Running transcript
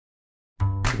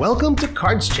Welcome to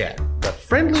Cards Chat, the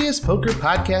friendliest poker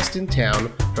podcast in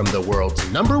town from the world's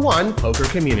 #1 poker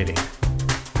community.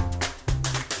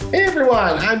 Hey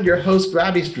everyone, I'm your host,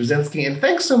 Robbie Struzinski, and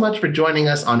thanks so much for joining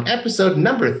us on episode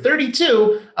number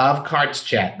 32 of Cards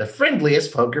Chat, the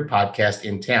friendliest poker podcast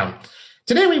in town.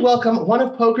 Today we welcome one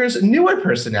of poker's newer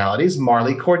personalities,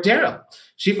 Marley Cordero.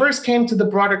 She first came to the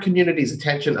broader community's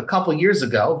attention a couple years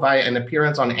ago via an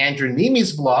appearance on Andrew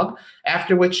Neme's blog,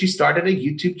 after which she started a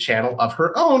YouTube channel of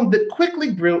her own that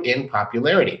quickly grew in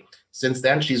popularity. Since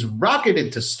then, she's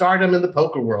rocketed to stardom in the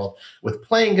poker world with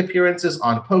playing appearances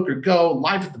on Poker Go,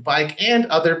 Live at the Bike, and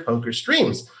other poker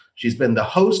streams. She's been the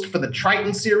host for the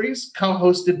Triton series,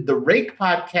 co-hosted the Rake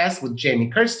podcast with Jamie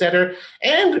Kerstetter,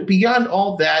 and beyond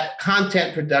all that,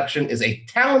 content production is a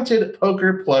talented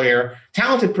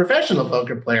professional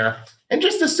poker player, and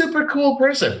just a super cool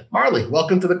person. Marley,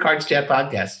 welcome to the Cards Chat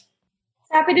podcast.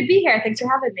 Happy to be here. Thanks for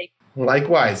having me.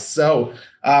 Likewise. So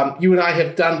you and I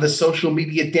have done the social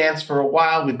media dance for a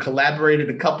while. We've collaborated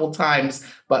a couple times,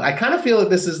 but I kind of feel that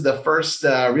this is the first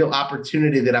real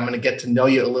opportunity that I'm going to get to know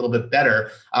you a little bit better.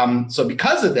 So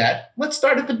because of that, let's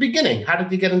start at the beginning. How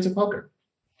did you get into poker?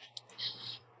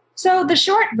 So the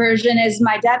short version is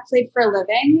my dad played for a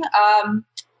living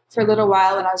for a little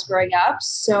while when I was growing up.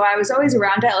 So I was always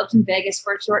around it. I lived in Vegas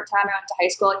for a short time. I went to high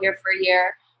school here for a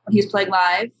year when he was playing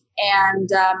live. And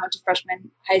went to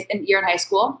freshman year in high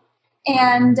school.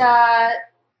 And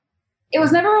it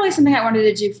was never really something I wanted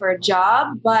to do for a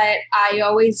job, but I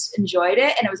always enjoyed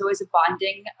it. And it was always a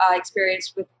bonding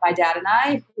experience with my dad and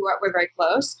I, who were very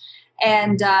close.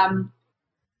 And yeah,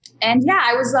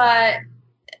 I was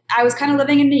kind of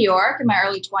living in New York in my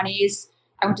early 20s.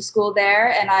 I went to school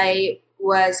there and I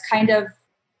was kind of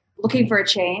looking for a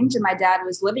change. And my dad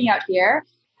was living out here.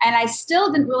 And I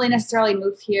still didn't really necessarily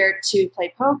move here to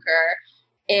play poker.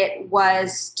 It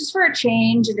was just for a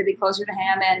change and to be closer to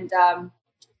him. And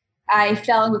I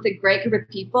fell in with a great group of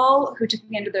people who took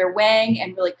me under their wing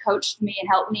and really coached me and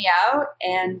helped me out.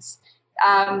 And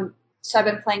so I've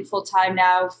been playing full time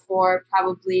now for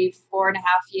probably 4.5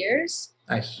 years.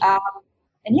 Nice.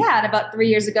 And about 3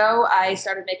 years ago, I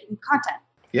started making content.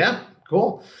 Yeah,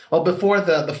 cool. Well, before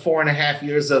the 4.5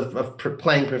 years of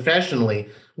playing professionally,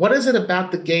 what is it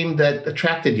about the game that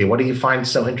attracted you? What do you find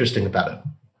so interesting about it?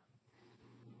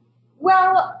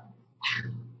 Well,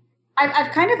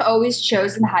 I've kind of always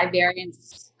chosen high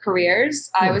variance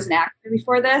careers. I was an actor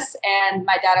before this, and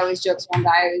my dad always jokes around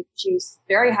that I choose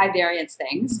very high variance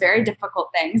things, very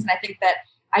difficult things. And I think that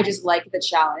I just like the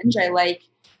challenge. I like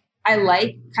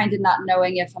kind of not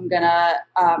knowing if I'm gonna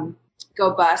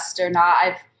go bust or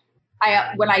not.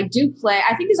 When I do play,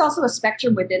 I think there's also a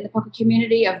spectrum within the poker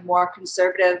community of more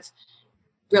conservative,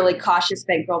 really cautious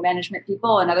bankroll management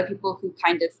people and other people who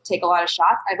kind of take a lot of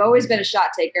shots. I've always been a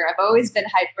shot taker. I've always been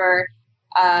hyper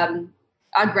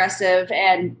aggressive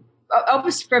and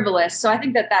almost frivolous. So I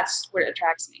think that that's what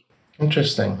attracts me.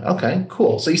 Interesting. Okay,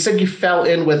 cool. So you said you fell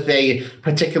in with a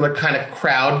particular kind of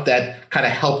crowd that kind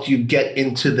of helped you get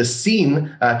into the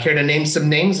scene. Care to name some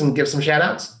names and give some shout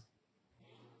outs?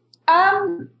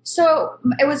 So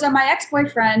it was my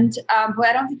ex-boyfriend, who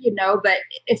I don't think you know, but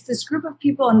it's this group of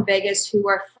people in Vegas who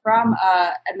are from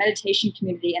a meditation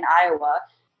community in Iowa.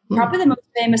 Probably the most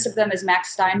famous of them is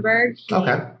Max Steinberg.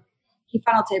 He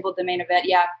final tabled the main event.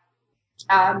 Yeah.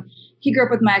 He grew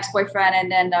up with my ex-boyfriend and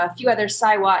then a few others,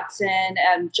 Cy Watson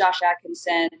and Josh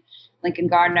Atkinson, Lincoln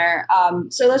Garner.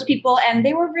 So those people, and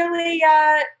they were really,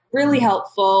 really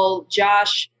helpful.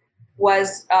 Josh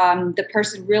was the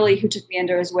person really who took me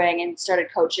under his wing and started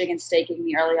coaching and staking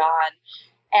me early on.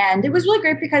 And it was really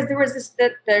great because there was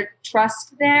the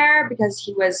trust there because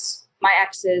he was my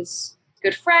ex's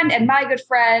good friend and my good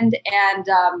friend and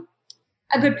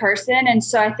a good person. And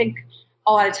so I think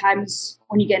a lot of times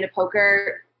when you get into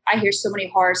poker, I hear so many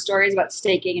horror stories about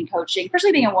staking and coaching,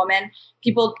 especially being a woman.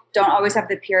 People don't always have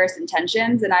the purest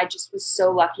intentions. And I just was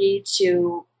so lucky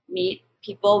to meet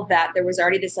people that there was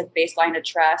already this like baseline of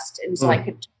trust. And so I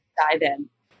could dive in.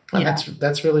 Oh,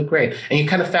 that's really great. And you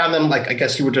kind of found them, like, I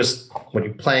guess you were just, when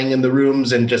you're playing in the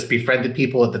rooms and just befriended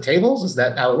people at the tables? Is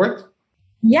that how it worked?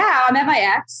 Yeah, I met my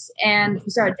ex and we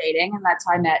started dating and that's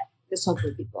how I met this whole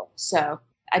group of people. So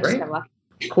I just got lucky.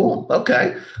 Cool.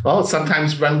 Okay. Well,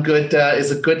 sometimes run good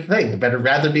is a good thing. Better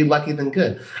rather be lucky than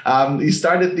good. You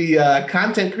started the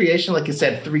content creation, like you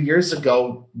said, 3 years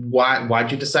ago.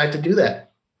 Why'd you decide to do that?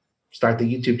 Start the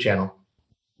YouTube channel?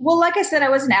 Well, like I said, I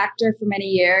was an actor for many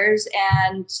years.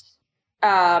 And,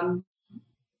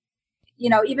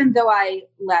 even though I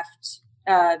left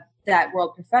that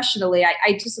world professionally,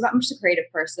 I'm just a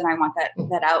creative person. I want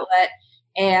that outlet.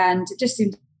 And it just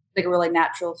seemed like a really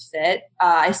natural fit.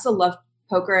 I still love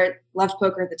poker, loved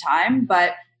poker at the time,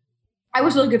 but I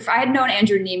was really good I had known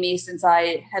Andrew Nemi since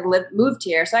I had moved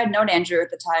here. So I had known Andrew at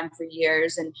the time for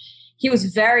years, and he was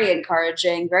very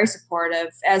encouraging, very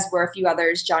supportive, as were a few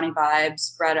others, Johnny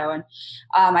Vibes, Brett Owen.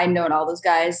 I'd known all those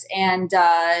guys. And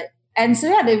so,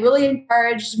 yeah, they really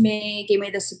encouraged me, gave me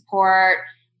the support.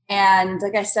 And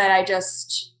like I said,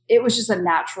 it was just a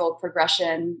natural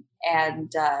progression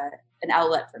and an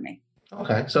outlet for me.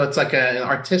 Okay. So it's like an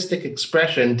artistic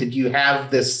expression. Did you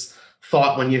have this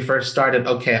thought when you first started,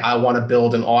 okay, I want to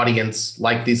build an audience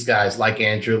like these guys, like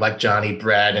Andrew, like Johnny,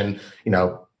 Brett, and,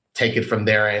 take it from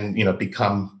there and,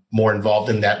 become more involved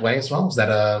in that way as well? Is that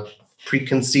a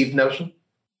preconceived notion?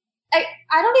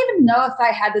 I don't even know if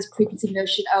I had this preconceived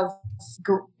notion of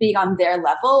being on their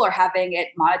level or having it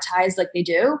monetized like they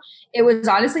do. It was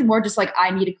honestly more just like,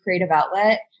 I need a creative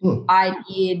outlet. I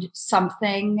need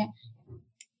something.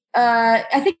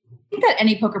 I think that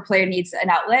any poker player needs an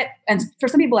outlet. And for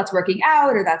some people that's working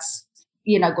out or that's,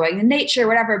 going to nature,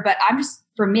 whatever. But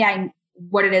for me,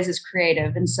 what it is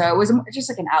creative. And so it was just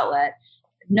like an outlet,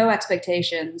 no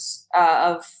expectations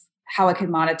of how I could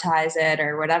monetize it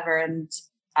or whatever. And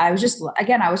I was just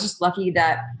lucky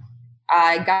that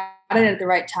I got it at the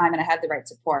right time and I had the right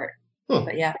support.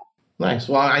 But yeah. Nice.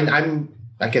 Well,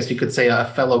 I guess you could say a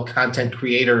fellow content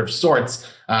creator of sorts.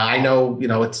 I know,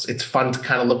 it's fun to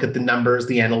kind of look at the numbers,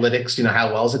 the analytics,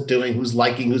 how well is it doing, who's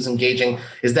liking, who's engaging.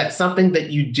 Is that something that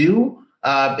you do?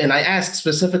 And I ask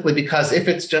specifically because if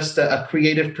it's just a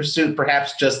creative pursuit,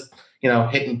 perhaps just,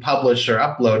 hit and publish or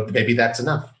upload, maybe that's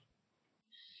enough.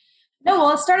 No,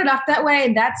 well, it started off that way.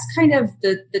 And that's kind of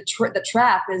the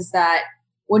trap is that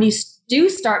when you do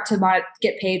start to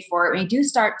get paid for it, when you do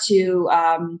start to,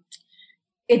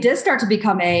 it does start to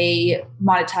become a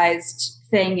monetized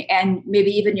thing and maybe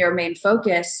even your main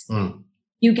focus,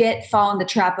 you fall in the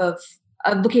trap of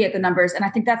looking at the numbers. And I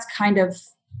think that's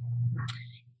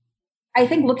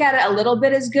look at it a little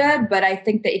bit is good, but I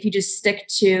think that if you just stick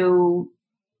to,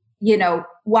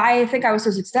 why I think I was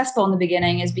so successful in the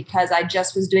beginning is because I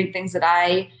just was doing things that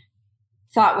I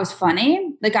thought was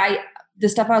funny. Like the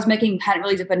stuff I was making hadn't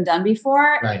really been done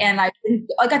before. Right. And I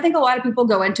think a lot of people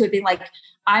go into it being like,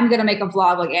 I'm going to make a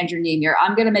vlog like Andrew Nemi, or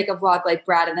I'm going to make a vlog like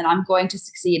Brad, and then I'm going to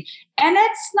succeed. And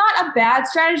it's not a bad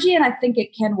strategy. And I think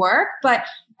it can work, but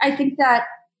I think that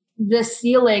the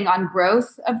ceiling on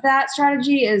growth of that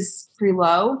strategy is pretty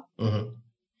low. Mm-hmm.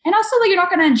 And also you're not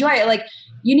going to enjoy it. Like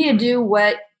you need to do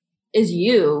what is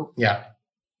you. Yeah.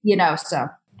 So.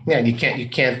 Yeah, you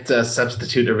can't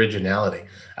substitute originality.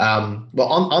 Well,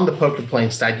 on the poker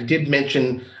playing side, you did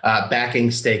mention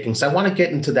backing staking. So I want to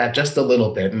get into that just a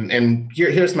little bit. And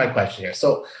here's my question here.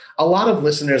 So a lot of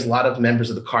listeners, a lot of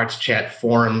members of the Cards Chat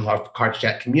forum, or Cards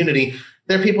Chat community,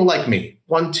 they're people like me,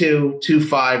 1, 2, 2,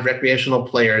 5 recreational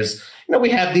players. We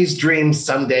have these dreams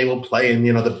someday we'll play in,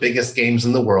 the biggest games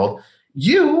in the world.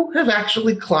 You have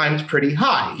actually climbed pretty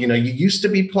high. You used to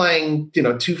be playing,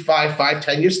 2, 5, 5,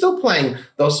 10. You're still playing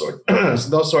those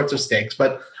sorts of stakes.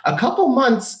 But a couple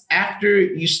months after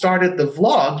you started the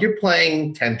vlog, you're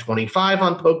playing 1025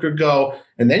 on Poker Go.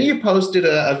 And then you posted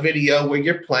a video where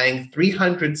you're playing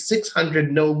 300,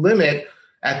 600 no limit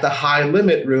at the high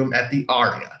limit room at the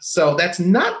Aria. So that's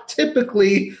not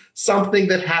typically something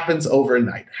that happens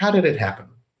overnight. How did it happen?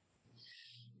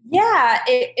 Yeah,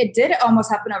 it did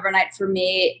almost happen overnight for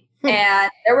me.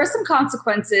 And there were some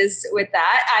consequences with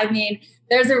that. I mean,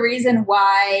 there's a reason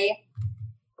why,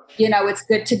 it's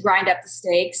good to grind up the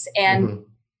stakes and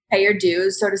pay your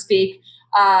dues, so to speak.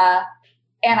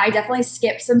 And I definitely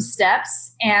skipped some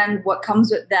steps. And what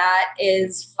comes with that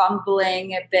is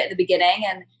fumbling a bit in the beginning.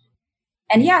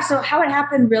 And yeah, so how it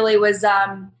happened really was,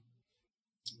 I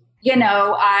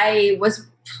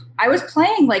was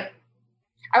playing like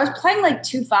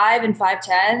 2-5 and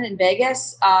 5-10 in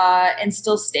Vegas, and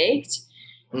still staked.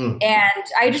 And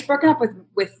I had just broken up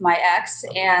with my ex,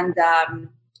 and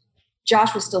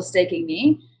Josh was still staking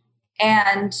me.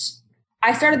 And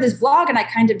I started this vlog, and I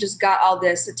kind of just got all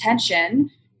this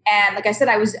attention. And like I said,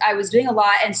 I was doing a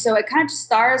lot, and so it kind of just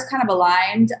stars kind of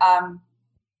aligned.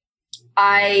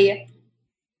 I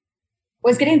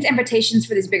was getting these invitations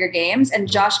for these bigger games, and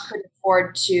Josh couldn't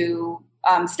afford to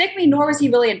stake me, nor was he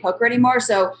really in poker anymore.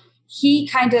 So he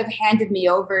kind of handed me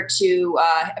over to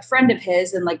a friend of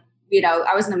his, and I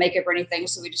wasn't a makeup or anything,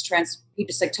 so he just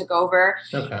took over.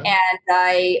 Okay. And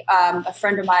a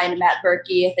friend of mine, Matt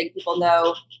Berkey, I think people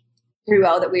know pretty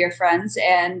well that we are friends,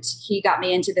 and he got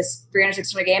me into this 300,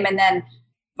 600 game. And then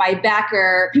my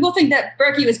backer, people think that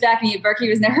Berkey was backing me. Berkey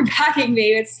was never backing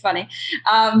me. It's funny.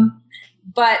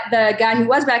 But the guy who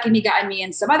was backing me got me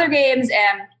in some other games,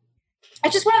 and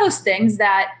it's just one of those things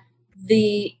that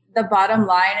the the bottom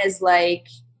line is like,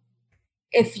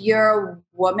 if you're a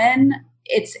woman,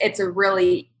 it's a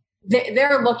really,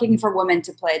 they're looking for women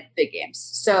to play big games.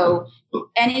 So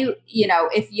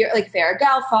if you're like Farah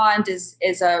Galfond is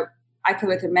I played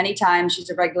with her many times. She's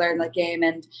a regular in the game,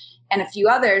 and a few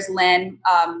others, Lynn,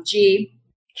 G.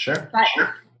 Sure. But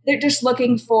they're just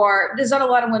looking for, there's not a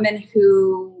lot of women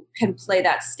who can play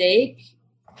that stake,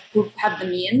 who have the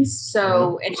means.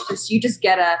 So it's just, you just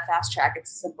get a fast track.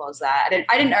 It's as simple as that.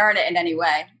 I didn't earn it in any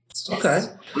way. It's just, okay.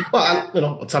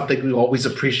 Well, it's something we always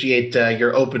appreciate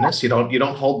your openness. You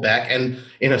don't hold back. And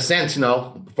in a sense,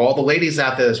 for all the ladies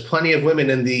out there, there's plenty of women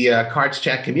in the Cards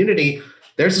Chat community.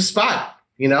 There's a spot,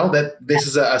 that this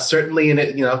is certainly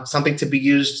something to be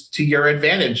used to your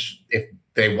advantage. If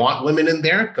they want women in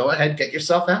there, go ahead, get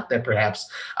yourself out there, perhaps.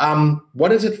 What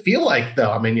does it feel like,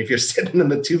 though? I mean, if you're sitting in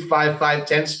the 2, 5, 5,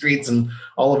 10 streets and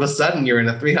all of a sudden you're in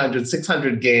a 300,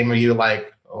 600 game, are you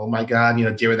like, oh my God,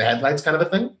 deer in the headlights kind of a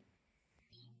thing?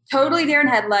 Totally deer in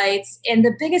headlights. And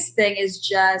the biggest thing is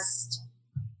just,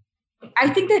 I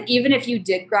think that even if you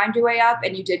did grind your way up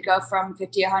and you did go from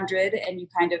 50, 100 and you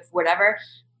kind of whatever,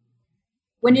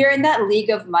 when you're in that league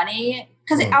of money,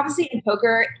 because obviously in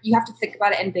poker, you have to think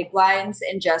about it in big blinds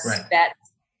and just bet,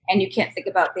 and you can't think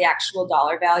about the actual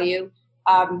dollar value.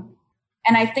 And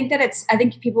I think that I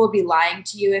think people would be lying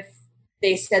to you if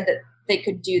they said that they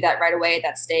could do that right away at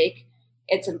that stake.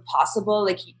 It's impossible.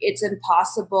 Like, it's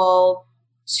impossible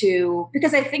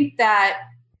because I think that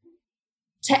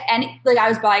I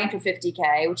was buying for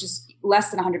 50K, which is less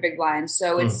than 100 big blinds.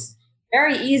 So it's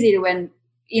very easy to win.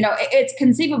 It's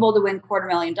conceivable to win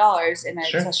 $250,000 in a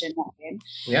session game.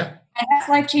 Yeah. And that's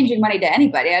life-changing money to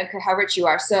anybody. I don't care how rich you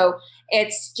are. So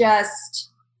it's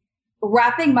just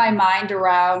wrapping my mind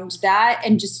around that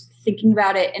and just thinking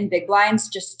about it in big blinds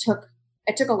took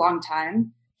a long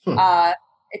time.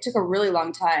 It took a really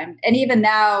long time. And even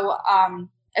now,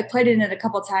 I played in it a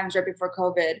couple of times right before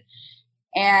COVID.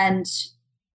 And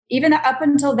even up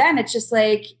until then, it's just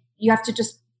like, you have to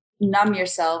just numb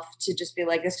yourself to just be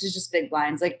like, this is just big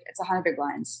blinds. Like, it's 100 big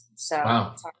blinds. So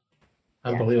wow. It's hard.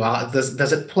 Unbelievable. Yeah.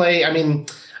 Does it play? I mean,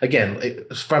 again,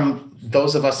 from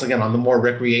those of us, again, on the more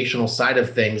recreational side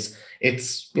of things,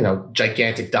 it's,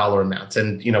 gigantic dollar amounts.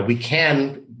 And, we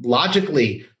can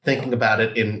logically thinking about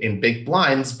it in big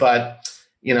blinds, but,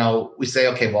 we say,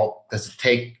 okay, well, does it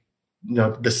take,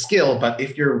 the skill? But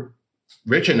if you're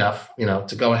rich enough,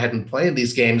 to go ahead and play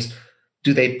these games,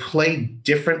 do they play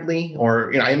differently?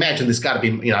 Or, I imagine there's got to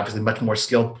be, obviously much more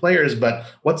skilled players, but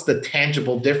what's the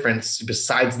tangible difference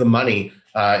besides the money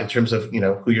in terms of,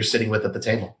 who you're sitting with at the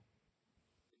table?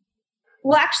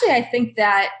 Well, actually, I think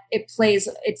that it plays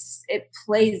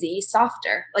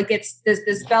softer. Like, it's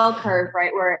this bell curve,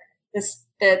 right? Where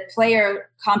the player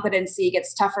competency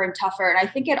gets tougher and tougher. And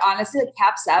I think it honestly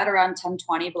caps out around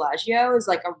 10-20 Bellagio is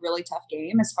like a really tough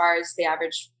game as far as the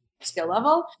average skill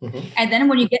level. And then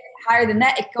when you get higher than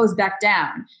that, it goes back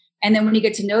down. And then when you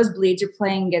get to nosebleeds, you're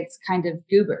playing against kind of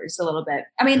goobers a little bit.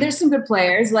 I mean, there's some good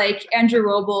players like Andrew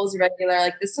Robles, regular,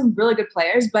 like there's some really good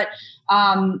players, but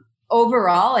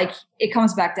overall, like it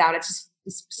comes back down. It's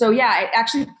just, so yeah, it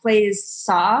actually plays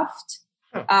soft.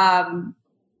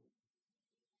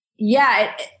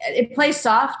 It plays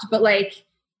soft, but like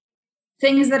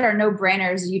things that are no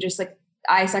brainers, you just like,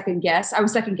 I was second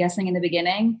guessing in the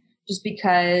beginning just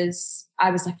because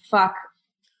I was like, fuck,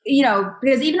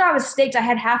 because even though I was staked, I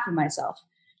had half of myself.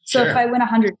 So if I win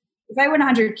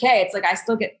 100K, it's like, I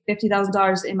still get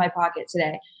 $50,000 in my pocket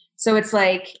today. So it's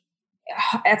like,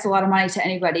 that's a lot of money to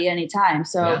anybody, anytime.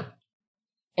 So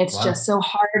it's just so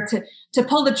hard to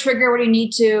pull the trigger when you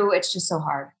need to. It's just so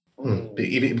hard.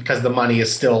 Because the money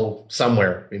is still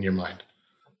somewhere in your mind.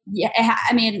 Yeah.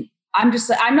 I mean, I'm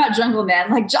not Jungle Man.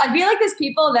 Like, I feel like there's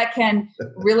people that can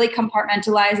really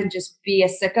compartmentalize and just be a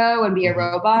sicko and be a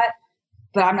robot,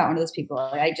 but I'm not one of those people.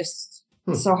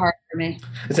 It's so hard for me.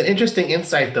 It's an interesting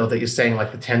insight, though, that you're saying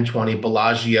like the 10-20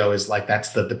 Bellagio is like,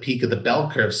 that's the peak of the bell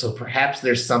curve. So perhaps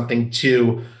there's something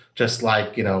to just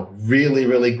like, really,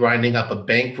 really grinding up a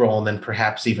bankroll and then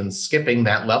perhaps even skipping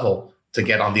that level to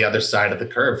get on the other side of the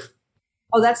curve.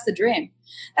 Oh, that's the dream.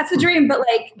 That's the dream. But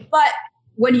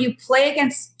when you play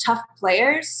against tough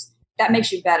players, that makes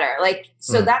you better. Like,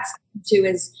 so that's too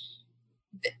is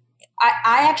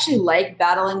I actually like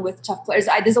battling with tough players.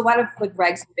 There's a lot of like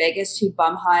regs in Vegas who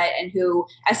bum hunt and who,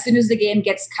 as soon as the game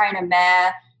gets kind of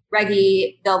meh,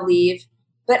 reggy, they'll leave.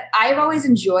 But I've always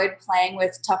enjoyed playing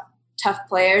with tough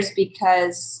players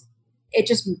because it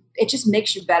just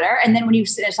makes you better. And then when you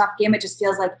sit in a tough game, it just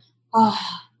feels like,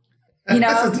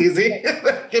 this is easy.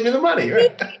 Give me the money,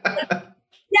 right?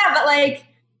 Yeah, but like,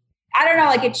 I don't know,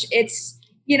 like it's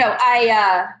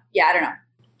I don't know.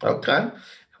 Okay.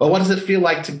 Well, what does it feel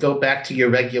like to go back to your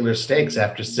regular stakes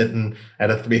after sitting at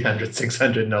a 300,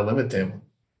 600 no limit table?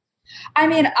 I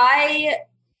mean, I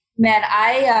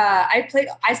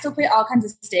still play all kinds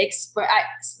of stakes, but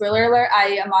spoiler alert,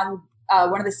 I am on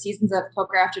one of the seasons of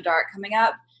Poker After Dark coming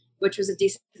up, which was a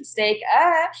decent stake.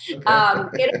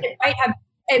 Okay.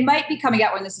 It might be coming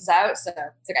out when this is out, so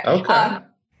it's okay. Okay.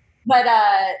 But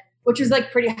which was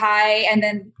like pretty high, and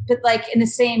then but like in the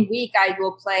same week, I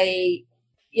will play.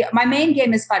 Yeah, my main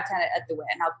game is 510 at the Win.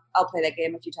 I'll play that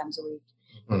game a few times a week.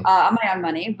 Mhm. On my own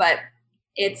money, but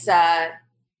it's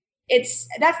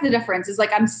that's the difference. Is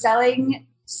like I'm selling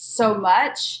so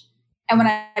much, and when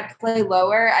I play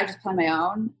lower, I just play my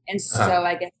own, and so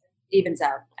I guess it evens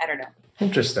out. I don't know.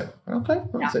 Interesting. Okay.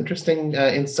 Well, Yeah. that's interesting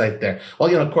insight there.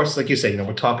 Well, of course, like you say,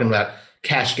 we're talking about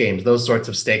cash games, those sorts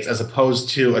of stakes, as opposed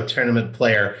to a tournament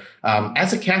player.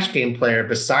 As a cash game player,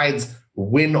 besides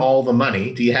win all the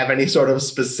money, do you have any sort of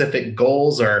specific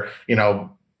goals or,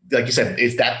 like you said,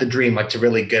 is that the dream, like to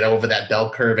really get over that bell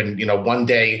curve and, one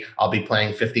day I'll be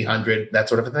playing 50, 100, that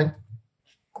sort of a thing?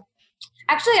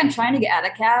 Actually, I'm trying to get out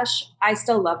of cash. I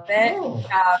still love it. Oh.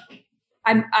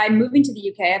 I'm moving to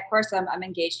the UK. Of course, I'm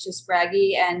engaged to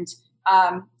Spraggy, and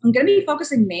I'm going to be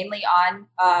focusing mainly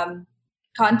on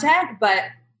content. But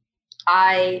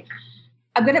I'm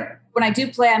going to, when I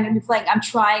do play, I'm going to be playing. I've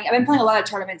been playing a lot of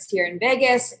tournaments here in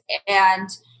Vegas, and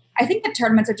I think the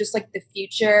tournaments are just like the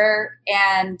future,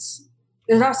 and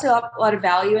there's also a lot of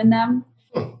value in them.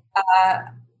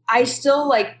 I still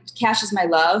like cash is my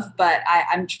love, but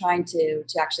I'm trying to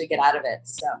actually get out of it.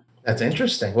 So. That's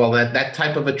interesting. Well, that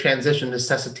type of a transition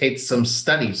necessitates some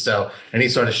study. So any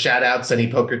sort of shout outs, any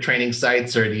poker training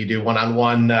sites, or do you do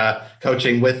one-on-one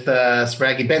coaching with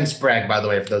Spraggy? Ben Spragg, by the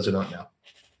way, for those who don't know.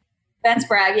 Ben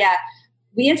Spragg, yeah.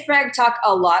 We and Spragg talk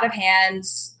a lot of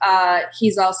hands.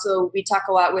 We talk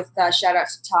a lot with shout out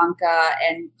to Tonka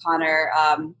and Connor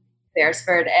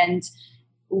Beresford. And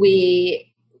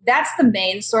that's the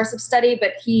main source of study,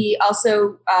 but he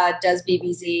also does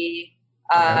BBZ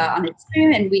on his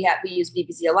stream, and we use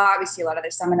BBZ a lot. We see a lot of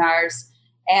their seminars,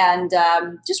 and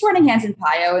just running hands in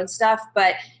Pio and stuff.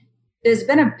 But there's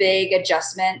been a big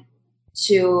adjustment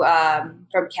to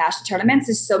from cash to tournaments.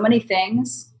 There's so many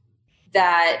things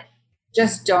that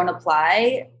just don't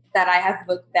apply that I have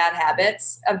bad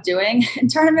habits of doing in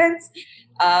tournaments.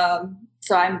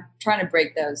 So I'm trying to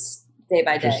break those day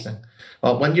by day.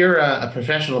 Well, when you're a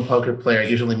professional poker player, it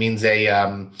usually means a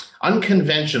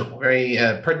unconventional, very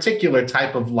particular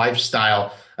type of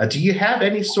lifestyle. Do you have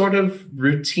any sort of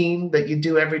routine that you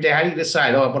do every day? How do you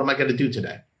decide, what am I going to do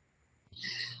today?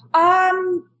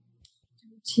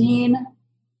 Routine.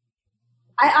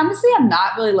 I honestly am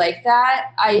not really like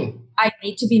that. I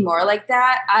need to be more like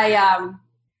that.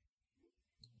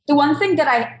 The one thing that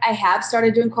I have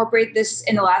started to incorporate this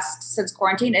since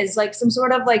quarantine is like some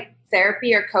sort of like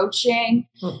therapy or coaching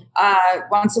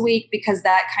once a week, because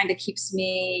that kind of keeps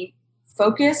me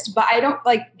focused. But I don't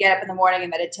like get up in the morning and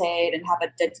meditate and have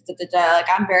like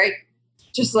I'm very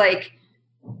just like,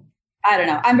 I don't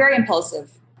know. I'm very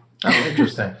impulsive. Oh,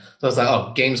 interesting. So it's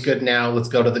like, game's good now. Let's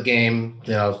go to the game.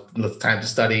 It's time to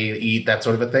study, eat, that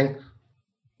sort of a thing.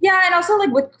 Yeah, and also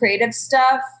like with creative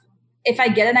stuff, if I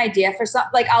get an idea for something,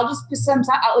 like all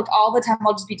the time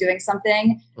I'll just be doing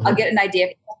something. Mm-hmm. I'll get an idea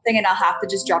for something, and I'll have to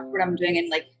just drop what I'm doing and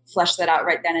like flesh that out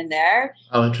right then and there.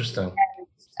 Oh, interesting. And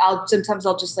I'll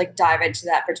just like dive into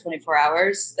that for 24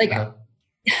 hours. Like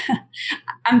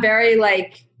I'm very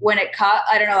like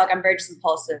I don't know, like I'm very just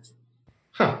impulsive.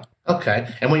 Huh. Okay.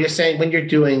 And when you're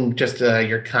doing just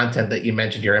your content that you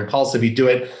mentioned, you're impulsive, you do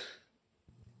it.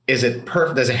 Is it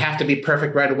perfect? Does it have to be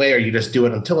perfect right away, or you just do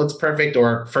it until it's perfect?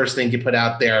 Or first thing you put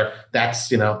out there,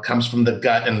 that's, comes from the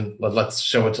gut and let's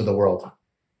show it to the world?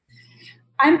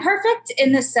 I'm perfect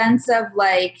in the sense of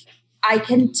like, I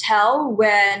can tell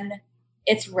when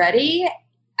it's ready.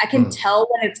 I can tell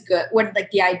when it's good, when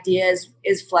like the idea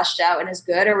is fleshed out and is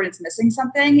good, or when it's missing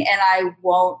something, and it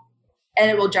will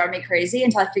drive me crazy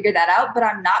until I figure that out. But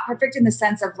I'm not perfect in the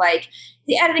sense of like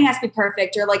the editing has to be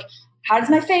perfect, or like, how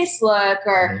does my face look,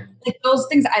 or like those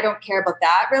things. I don't care about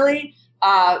that really.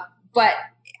 But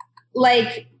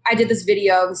like I did this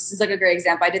video, this is like a great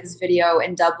example. I did this video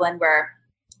in Dublin where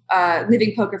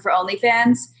leaving poker for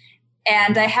OnlyFans.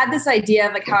 And I had this idea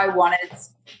of like how I wanted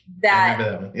that. I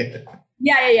remember that one.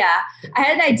 Yeah. I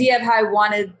had an idea of how I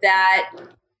wanted that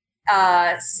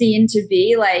scene to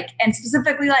be like, and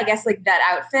specifically, I guess like that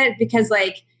outfit, because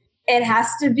like it has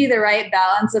to be the right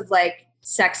balance of like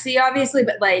sexy, obviously,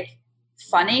 but like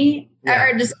funny,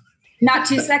 or just not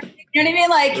too sexy. You know what I mean?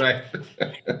 Like, Right.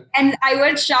 and I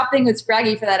went shopping with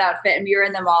Spraggy for that outfit, and we were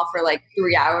in the mall for like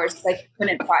 3 hours. Like,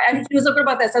 couldn't find. And he was like, "What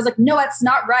about this?" I was like, "No, that's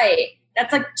not right.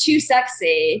 That's like too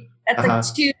sexy. That's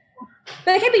like too."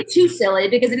 But it can't be too silly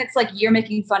because then it's like you're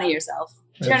making fun of yourself.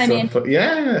 Do you know what I mean?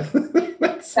 Yeah.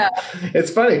 It's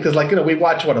funny because, like, we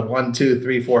watch what a 1, 2,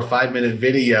 3, 4, 5 minute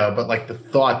video, but like the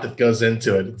thought that goes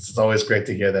into it, it's always great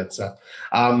to hear that stuff.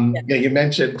 You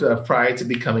mentioned prior to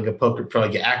becoming a poker pro,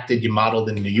 you acted, you modeled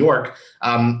in New York.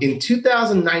 In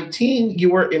 2019, you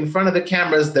were in front of the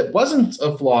cameras. That wasn't a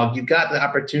vlog. You got the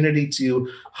opportunity to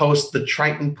host the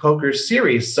Triton Poker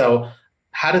Series. So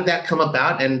how did that come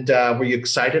about? And were you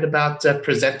excited about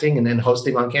presenting and then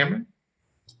hosting on camera?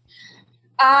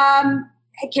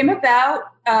 It came about.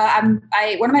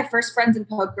 One of my first friends in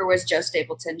poker was Joe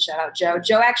Stapleton. Shout out Joe.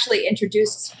 Joe actually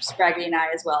introduced Spraggy and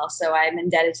I as well, so I'm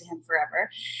indebted to him forever.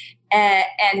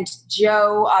 And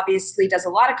Joe obviously does a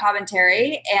lot of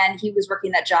commentary, and he was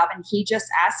working that job, and he just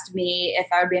asked me if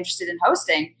I would be interested in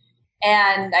hosting,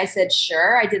 and I said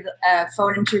sure. I did a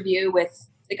phone interview with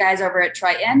the guys over at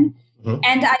Triton,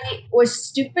 and I was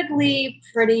stupidly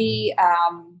pretty.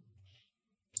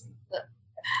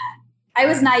 I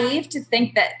was naive to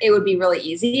think that it would be really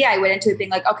easy. I went into it being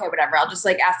like, okay, whatever. I'll just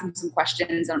like ask them some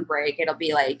questions on break. It'll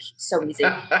be like so easy.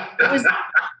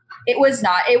 It was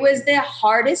not. It was the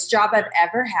hardest job I've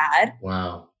ever had.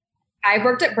 Wow. I've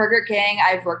worked at Burger King.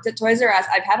 I've worked at Toys R Us.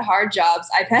 I've had hard jobs.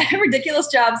 I've had ridiculous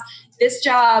jobs. This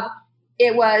job,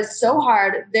 it was so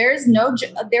hard. There is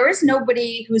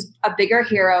nobody who's a bigger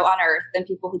hero on earth than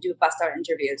people who do bust out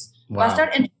interviews. Wow. Bust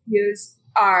out interviews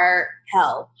are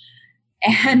hell.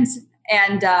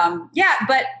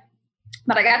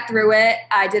 But I got through it.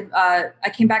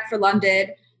 I came back for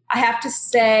London. I have to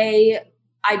say,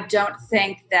 I don't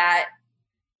think that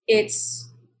it's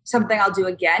something I'll do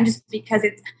again just because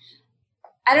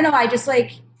I don't know.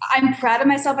 I'm proud of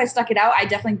myself. I stuck it out. I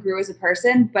definitely grew as a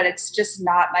person, but it's just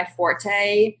not my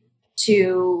forte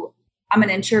I'm an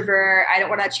introvert. I don't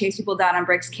want to chase people down on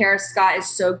breaks. Kara Scott is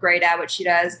so great at what she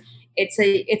does. It's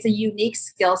a unique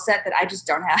skill set that I just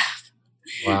don't have.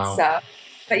 Wow. So,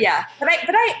 but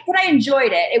I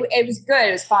enjoyed it. It was good.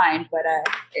 It was fine, but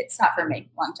it's not for me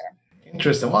long term.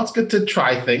 Interesting. Well, it's good to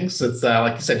try things. It's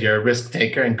like you said, you're a risk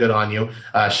taker, and good on you.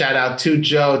 Shout out to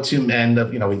Joe, we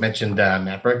mentioned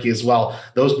Matt Berkey as well.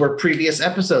 Those were previous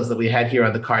episodes that we had here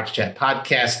on the Cards Chat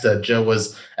podcast. Joe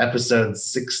was episode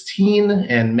 16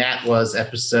 and Matt was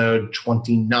episode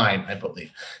 29, I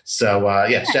believe. So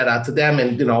shout out to them.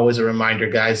 And always a reminder,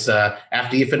 guys,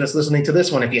 after you finish listening to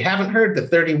this one, if you haven't heard the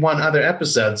 31 other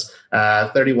episodes,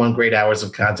 31 great hours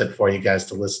of content for you guys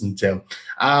to listen to.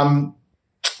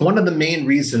 One of the main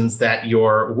reasons that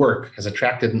your work has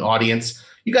attracted an audience,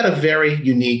 you got a very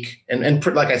unique and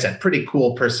like I said, pretty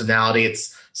cool personality.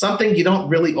 It's something you don't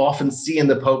really often see in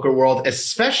the poker world,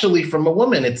 especially from a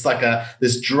woman. It's like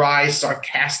this dry,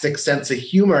 sarcastic sense of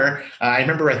humor. I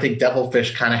think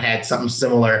Devilfish kind of had something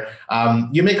similar.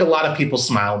 You make a lot of people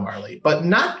smile, Marley, but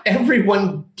not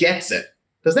everyone gets it.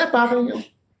 Does that bother you? No.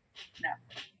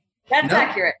 That's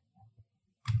accurate.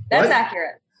 That's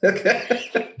accurate.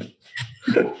 Okay.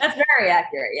 That's very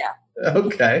accurate, yeah.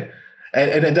 Okay.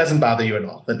 And it doesn't bother you at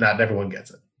all that not everyone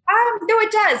gets it? No,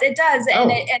 it does. It does. Oh.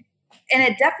 And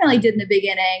it definitely did in the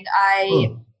beginning. I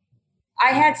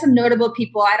had some notable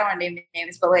people, I don't want to name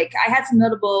names, but like I had some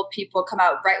notable people come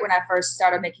out right when I first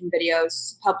started making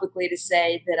videos publicly to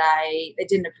say that they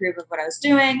didn't approve of what I was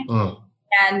doing.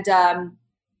 And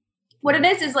what it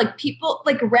is like people,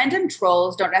 like random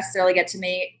trolls don't necessarily get to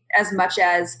me as much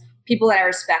as people that I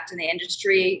respect in the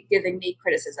industry giving me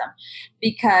criticism,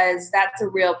 because that's a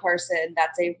real person.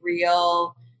 That's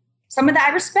someone that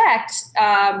I respect.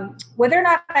 Whether or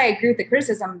not I agree with the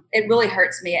criticism, it really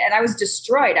hurts me. And I was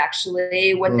destroyed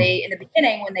actually when in the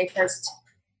beginning, when they first,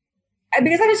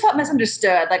 because I just felt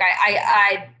misunderstood. Like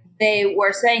they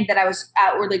were saying that I was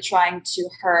outwardly trying to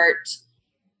hurt,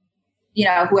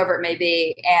 whoever it may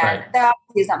be. And that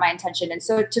obviously is not my intention. And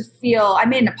so I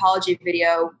made an apology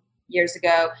video years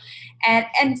ago. And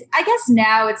I guess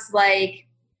now it's like,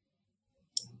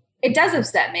 it does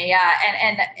upset me. Yeah.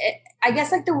 And I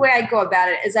guess like the way I go about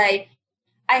it is I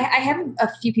have a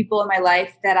few people in my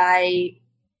life that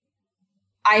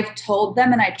I've told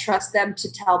them and I trust them to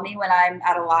tell me when I'm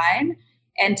out of line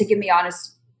and to give me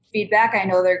honest feedback. I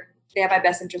know they have my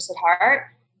best interest at heart,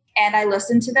 and I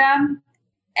listen to them,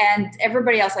 and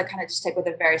everybody else I kind of just take with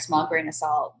a very small grain of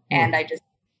salt. And I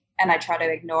try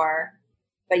to ignore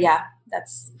yeah,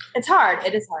 it's hard.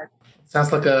 It is hard.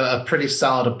 Sounds like a pretty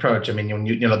solid approach. I mean, when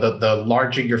you know the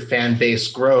larger your fan base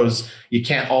grows, you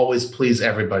can't always please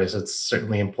everybody. So it's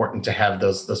certainly important to have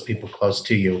those people close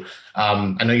to you.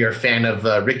 I know you're a fan of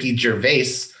Ricky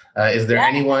Gervais. Is there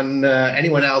anyone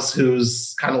else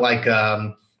who's kind of like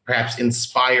perhaps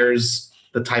inspires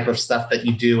the type of stuff that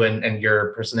you do and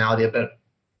your personality a bit?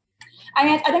 I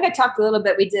mean, I think I talked a little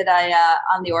bit. We did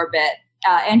on the Orbit.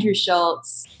 Andrew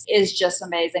Schultz is just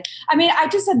amazing. I mean, I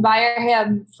just admire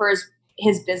him for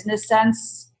his business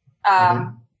sense.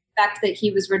 Fact that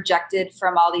he was rejected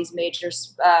from all these major,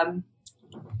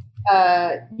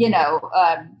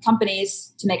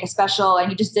 companies to make a special, and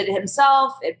he just did it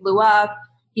himself. It blew up.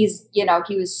 He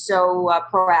was so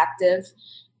proactive.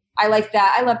 I like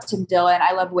that. I love Tim Dillon.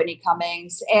 I love Whitney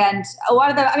Cummings, and a lot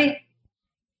of them. I mean,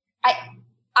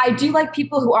 I do like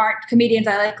people who aren't comedians.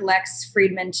 I like Lex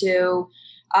Friedman too.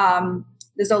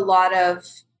 There's a lot of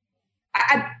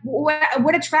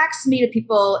what attracts me to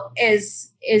people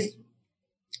is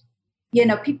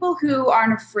people who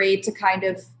aren't afraid to kind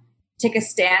of take a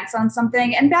stance on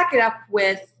something and back it up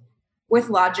with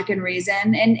logic and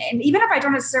reason. And even if I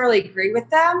don't necessarily agree with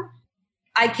them,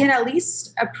 I can at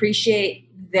least appreciate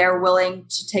they're willing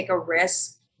to take a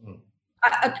risk,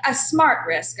 a smart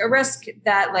risk, a risk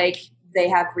that like they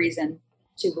have reason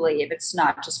to believe. It's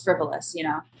not just frivolous, So.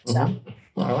 Mm-hmm.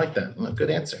 Well, I like that. Well, good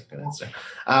answer.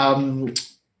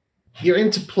 You're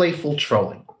into playful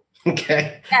trolling.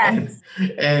 Okay. Yes.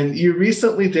 And you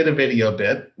recently did a video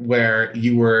bit where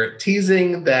you were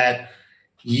teasing that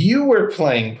you were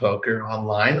playing poker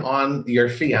online on your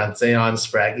fiance on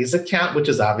Spraggy's account, which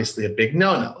is obviously a big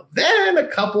no-no. Then a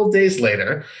couple days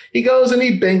later, he goes and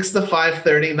he binks the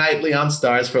 5:30 nightly on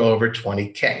Stars for over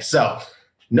 $20K. So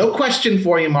no question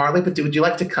for you, Marley, but would you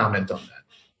like to comment on that?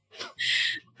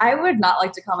 I would not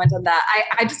like to comment on that.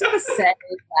 I just want to say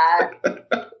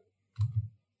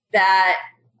that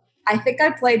I think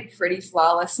I played pretty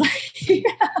flawlessly.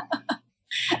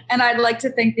 And I'd like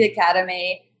to thank the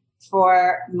Academy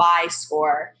for my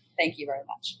score. Thank you very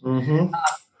much. Mm-hmm.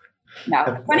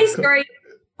 No, funny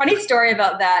story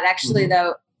about that, actually,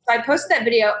 though. So I posted that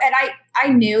video, and I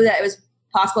knew that it was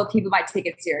possible people might take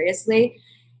it seriously.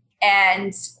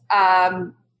 And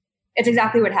it's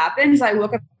exactly what happened. So I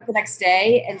woke up the next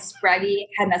day and Spraggy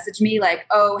had messaged me like,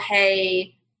 "Oh,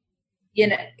 hey,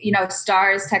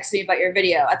 Stars texted me about your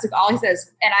video." That's like all he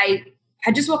says. And I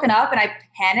had just woken up and I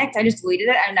panicked. I just deleted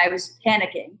it and I was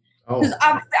panicking because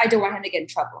obviously I don't want him to get in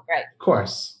trouble, right? Of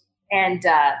course. And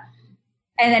then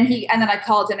I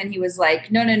called him and he was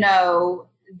like, "No.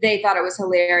 They thought it was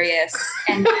hilarious."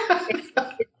 And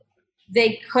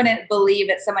they couldn't believe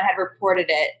that someone had reported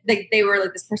it. They were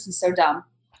like, "This person's so dumb."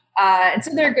 And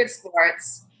so they're good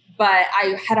sports, but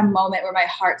I had a moment where my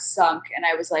heart sunk and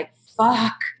I was like,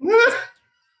 fuck.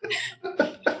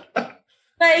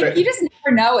 Like, you just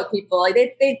never know with people. Like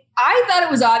I thought it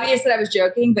was obvious that I was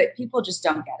joking, but people just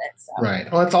don't get it. So.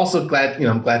 Right. Well, it's also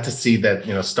I'm glad to see that,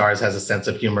 Stars has a sense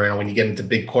of humor. And when you get into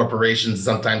big corporations,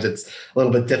 sometimes it's a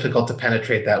little bit difficult to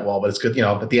penetrate that wall, but it's good.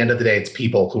 At the end of the day, it's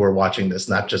people who are watching this,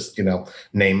 not just,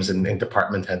 names and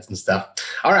department heads and stuff.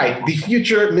 All right. The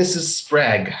future Mrs.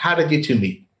 Spragg. How did you two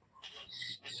meet?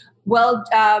 Well,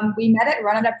 we met at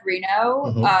Run It Up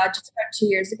Reno just about 2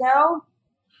 years ago.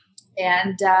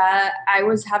 And I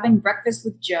was having breakfast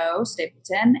with Joe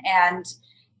Stapleton, and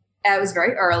it was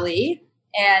very early.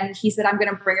 And he said, "I'm going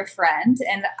to bring a friend."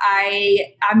 And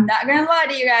I'm not going to lie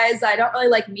to you guys. I don't really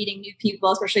like meeting new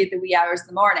people, especially at the wee hours of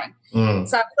the morning. So I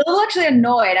was a little actually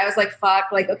annoyed. I was like,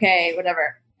 fuck, like, okay,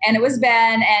 whatever. And it was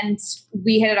Ben, and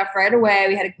we hit it off right away.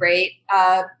 We had a great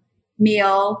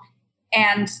meal.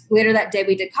 And later that day,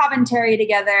 we did commentary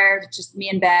together, just me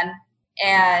and Ben.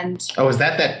 And is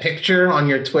that picture on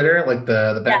your Twitter, like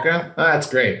the background? Yeah. Oh, that's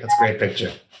great. That's a great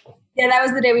picture. Yeah, that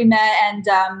was the day we met. And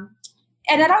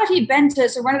I don't know if you've been to,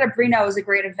 so Run It Up Reno is a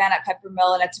great event at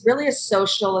Peppermill, and it's really a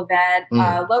social event.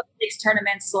 Local stakes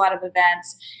tournaments, a lot of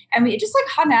events. And we just like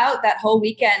hung out that whole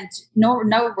weekend. No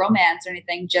romance or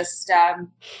anything, just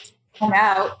hung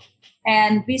out.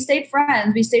 And we stayed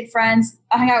friends.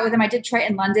 I hung out with him. I did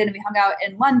Triton London, and we hung out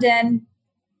in London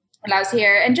when I was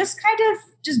here, and just kind of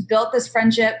just built this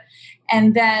friendship.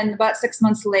 And then about 6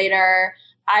 months later,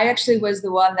 I actually was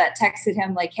the one that texted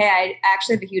him like, "Hey, I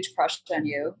actually have a huge crush on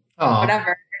you." Aww.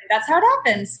 Whatever. that's how it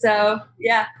happens. So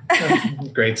yeah.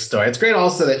 Great story. It's great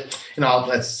also that,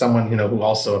 as someone, who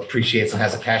also appreciates and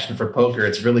has a passion for poker,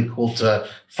 it's really cool to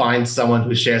find someone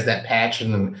who shares that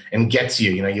passion and gets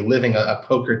you. You're living a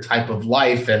poker type of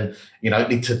life, and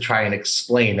need to try and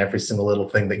explain every single little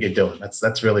thing that you're doing.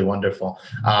 That's really wonderful.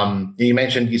 You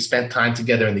mentioned you spent time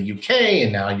together in the UK,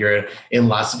 and now you're in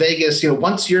Las Vegas.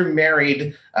 Once you're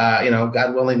married,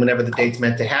 God willing, whenever the date's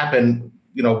meant to happen,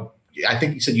 I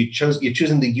think you said you're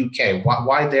choosing the UK.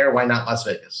 Why there? Why not Las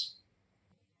Vegas?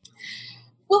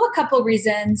 Well, a couple of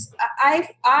reasons.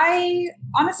 I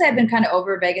honestly, I've been kind of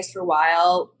over Vegas for a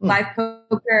while. Live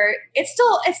poker, it's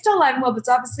still alive and well, but it's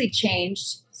obviously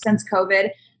changed since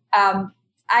COVID.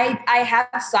 I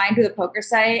have signed with a poker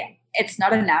site. It's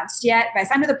not announced yet, but I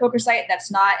signed with a poker site that's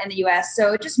not in the US.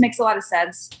 So it just makes a lot of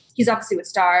sense. He's obviously with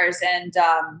Stars,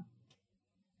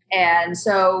 and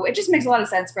so it just makes a lot of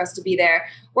sense for us to be there.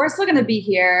 We're still going to be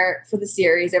here for the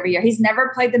series every year. He's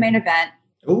never played the main event.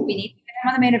 Ooh. We need to get him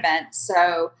on the main event.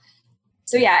 So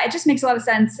yeah, it just makes a lot of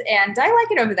sense. And I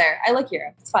like it over there. I like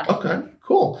Europe. It's fun. Okay,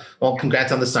 cool. Well,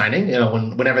 congrats on the signing.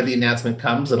 Whenever the announcement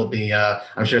comes, it'll be,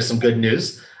 I'm sure, some good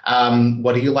news.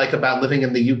 What do you like about living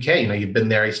in the UK? You've been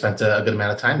there. You spent a good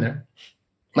amount of time there.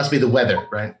 Must be the weather,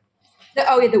 right?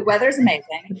 The weather's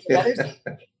amazing.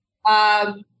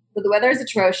 But the weather is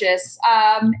atrocious.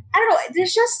 I don't know.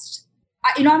 There's just,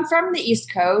 I'm from the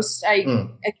East Coast. I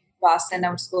Boston. I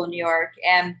went to school in New York,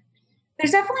 and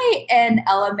there's definitely an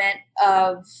element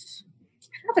of,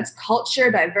 I don't know if it's culture,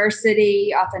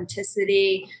 diversity,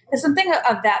 authenticity. There's something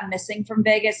of that missing from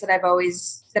Vegas that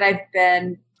I've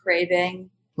been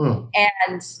craving,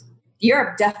 and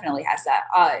Europe definitely has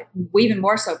that. Even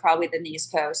more so probably than the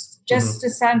East Coast. Just a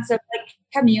sense of like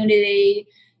community.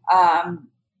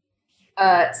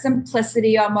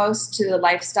 Simplicity almost to the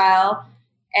lifestyle.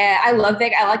 And I love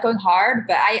Vegas. I like going hard,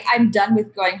 but I'm done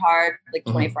with going hard like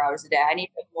 24 hours a day. I need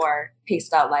a more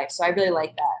paced out life. So I really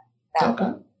like that.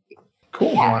 Okay.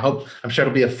 Cool. Yeah. Well, I'm sure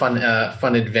it'll be a fun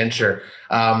adventure.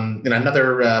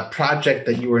 Another project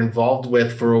that you were involved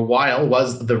with for a while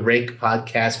was the Rake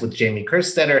podcast with Jamie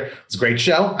Kerstetter. It's a great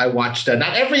show. I watched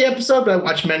not every episode, but I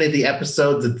watched many of the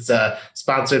episodes. It's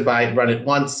sponsored by Run It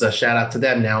Once. Shout out to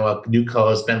them. Now new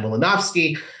co-host Ben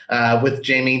Wilinovsky with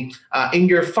Jamie. In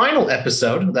your final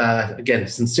episode, again,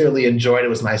 sincerely enjoyed. It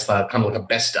was nice, kind of like a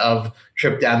best of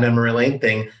trip down memory lane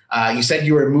thing. You said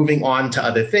you were moving on to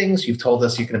other things. You've told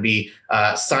us you're going to be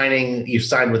signing. You've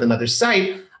signed with another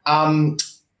site.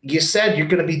 You said you're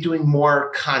going to be doing more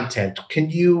content.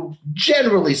 Can you,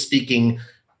 generally speaking,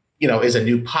 is a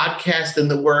new podcast in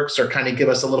the works, or kind of give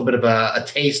us a little bit of a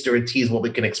taste or a tease what we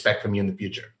can expect from you in the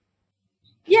future?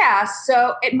 Yeah,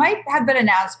 so it might have been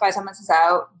announced by someone this is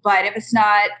out, but if it's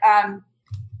not,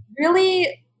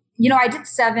 really, I did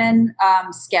 7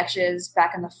 sketches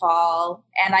back in the fall,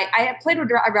 and I played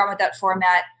around with that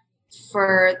format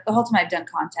for the whole time I've done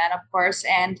content, of course.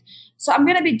 And so I'm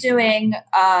going to be doing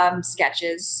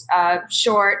sketches,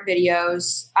 short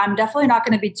videos. I'm definitely not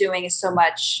going to be doing so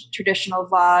much traditional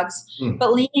vlogs,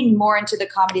 but leaning more into the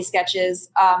comedy sketches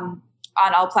on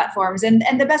all platforms. And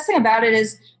the best thing about it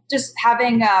is just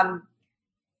having a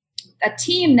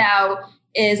team now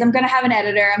is I'm going to have an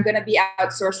editor. I'm going to be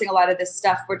outsourcing a lot of this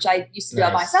stuff, which I used to do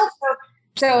myself.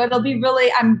 So it'll be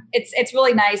really, it's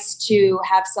really nice to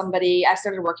have somebody. I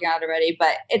started working on it already,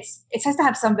 but it's nice to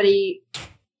have somebody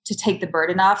to take the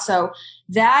burden off. So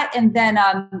that, and then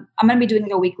I'm going to be doing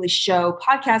like a weekly show,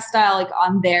 podcast style, like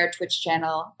on their Twitch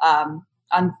channel, on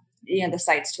the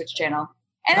site's Twitch channel,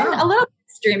 and a little bit of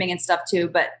streaming and stuff too,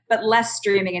 but less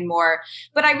streaming and more.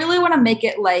 But I really want to make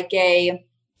it like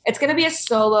it's going to be a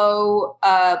solo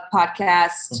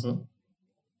podcast.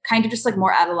 Kind of just like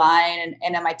more out of line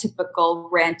and in my typical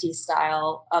ranty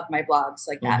style of my blogs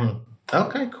like that.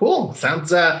 Okay, cool.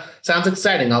 Sounds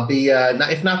exciting. I'll be,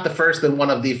 if not the first, then one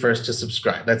of the first to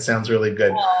subscribe. That sounds really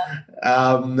good.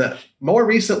 More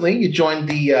recently, you joined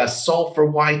the Solve for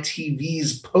Why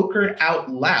TV's Poker Out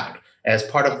Loud as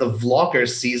part of the Vloggers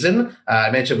season.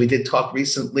 I mentioned we did talk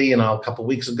recently, a couple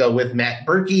weeks ago with Matt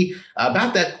Berkey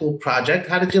about that cool project.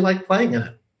 How did you like playing in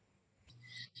it?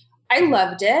 I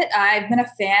loved it. I've been a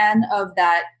fan of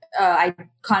that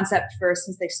concept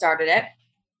since they started it,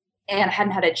 and I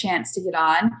hadn't had a chance to get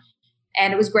on.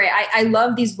 And it was great. I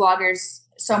love these vloggers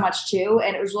so much too,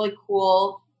 and it was really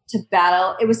cool to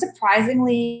battle. It was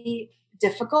surprisingly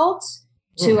difficult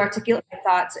to articulate my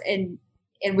thoughts in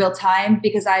real time,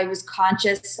 because I was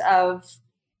conscious of,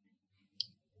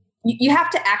 you have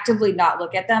to actively not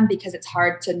look at them because it's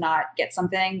hard to not get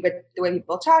something with the way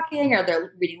people are talking or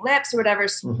they're reading lips or whatever.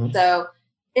 So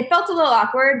it felt a little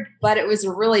awkward, but it was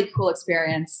a really cool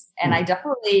experience. And I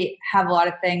definitely have a lot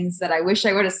of things that I wish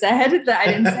I would have said that I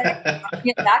didn't say.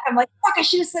 Looking back, I'm like, fuck, I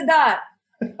should have said that.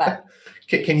 But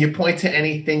Can you point to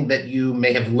anything that you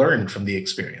may have learned from the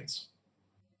experience?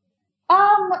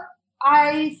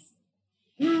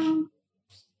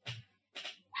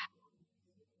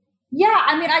 Yeah,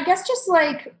 I mean, I guess just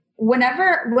like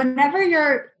whenever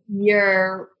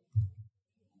you're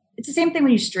it's the same thing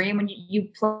when you stream, when you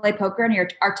play poker and you're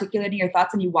articulating your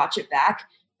thoughts and you watch it back.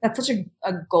 That's such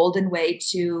a golden way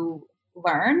to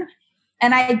learn.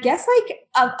 And I guess like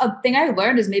a thing I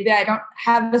learned is maybe I don't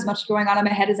have as much going on in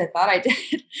my head as I thought I did.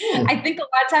 I think a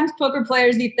lot of times poker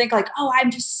players, you think like, oh, I'm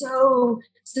just so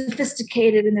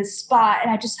sophisticated in this spot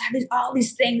and I just have all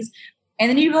these things.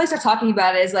 And then you really start talking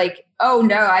about it as like, oh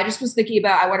no, I just was thinking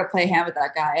about I want to play a hand with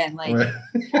that guy. And like,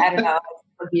 I don't know,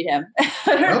 I beat him.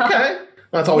 Okay.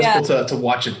 Well, it's always cool to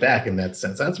watch it back in that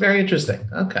sense. That's very interesting.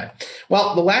 Okay.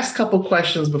 Well, the last couple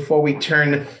questions before we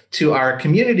turn to our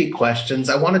community questions,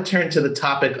 I want to turn to the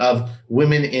topic of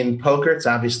women in poker. It's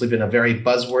obviously been a very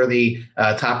buzzworthy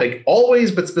topic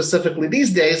always, but specifically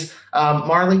these days.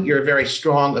 Marley, you're a very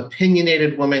strong,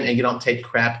 opinionated woman, and you don't take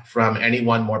crap from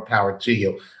anyone. More power to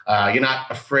you. You're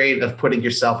not afraid of putting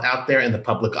yourself out there in the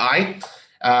public eye.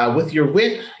 With your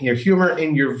wit, your humor,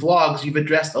 and your vlogs, you've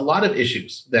addressed a lot of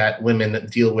issues that women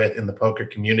deal with in the poker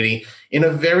community in a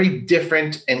very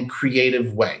different and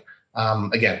creative way.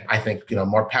 Again, I think,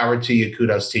 more power to you,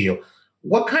 kudos to you.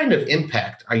 What kind of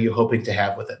impact are you hoping to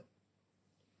have with it?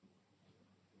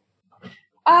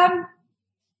 I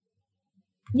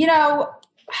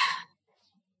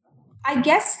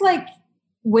guess like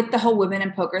with the whole women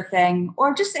in poker thing,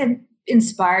 or just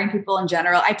inspiring people in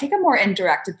general, I take a more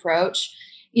indirect approach.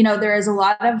 There is a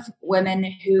lot of women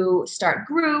who start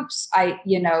groups,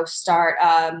 start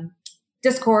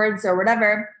discords or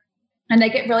whatever, and they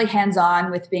get really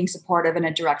hands-on with being supportive in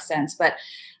a direct sense. But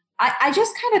I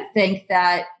just kind of think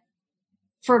that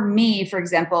for me, for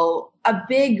example, a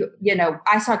big,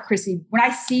 I saw Chrissy, when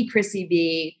I see Chrissy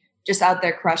B just out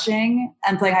there crushing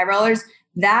and playing high rollers,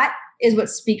 that is what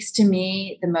speaks to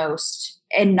me the most,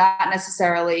 and not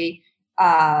necessarily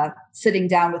sitting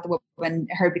down with the woman,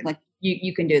 her being like,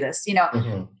 you can do this,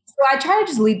 Mm-hmm. So I try to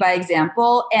just lead by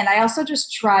example. And I also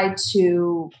just try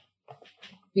to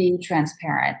be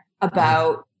transparent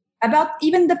about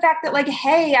even the fact that like,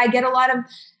 hey, I get a lot of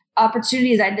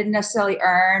opportunities I didn't necessarily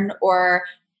earn, or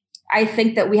I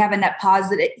think that we have a net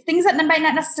positive, things that might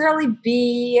not necessarily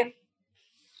be,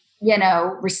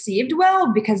 received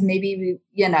well, because maybe,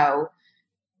 I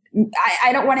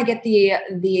don't want to get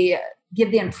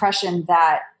give the impression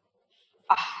that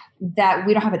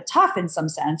we don't have it tough in some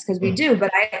sense, because we do,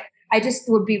 but I just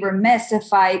would be remiss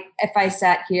if I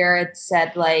sat here and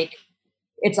said like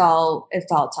it's all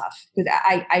tough, because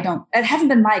I don't, it hasn't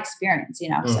been my experience,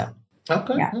 so.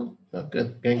 Okay. Yeah. Oh,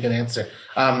 good answer.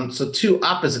 So two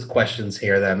opposite questions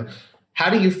here then.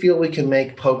 How do you feel we can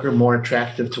make poker more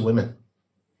attractive to women?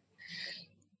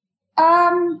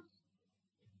 I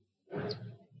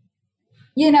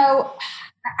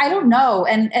don't know.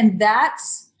 And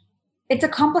it's a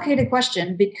complicated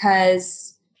question,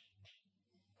 because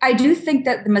I do think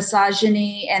that the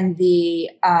misogyny and the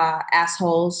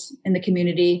assholes in the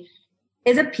community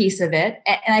is a piece of it.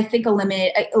 And I think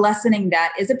lessening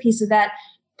that is a piece of that.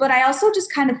 But I also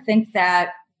just kind of think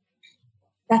that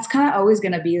that's kind of always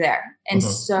going to be there. And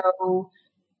so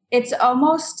it's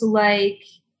almost like,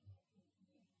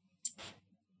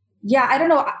 I don't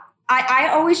know. I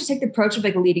always just take the approach of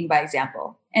like leading by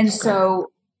example. And so,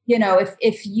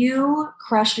 if you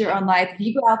crush your own life, if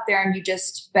you go out there and you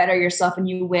just better yourself and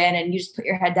you win and you just put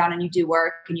your head down and you do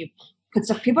work and you put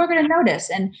stuff, people are going to notice.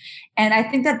 And I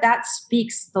think that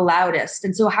speaks the loudest.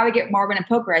 And so how we get more women in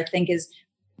poker, I think, is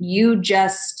you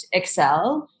just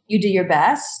excel, you do your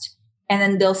best, and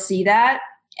then they'll see that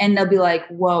and they'll be like,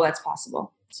 whoa, that's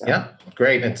possible. So. Yeah,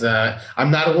 great. It's I'm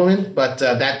not a woman, but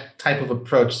that type of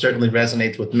approach certainly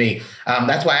resonates with me.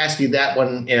 That's why I asked you that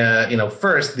one,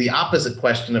 first. The opposite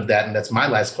question of that, and that's my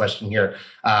last question here.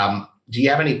 Do you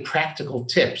have any practical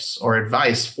tips or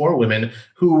advice for women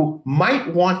who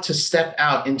might want to step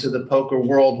out into the poker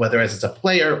world, whether as a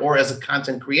player or as a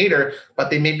content creator, but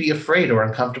they may be afraid or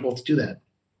uncomfortable to do that?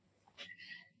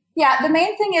 Yeah, the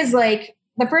main thing is like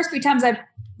the first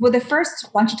the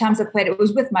first bunch of times I played, it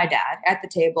was with my dad at the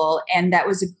table, and that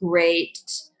was a great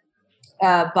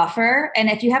buffer.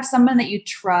 And if you have someone that you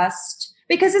trust,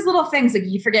 because there's little things like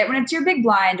you forget when it's your big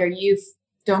blind, or you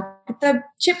don't get the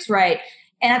chips right,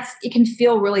 and it can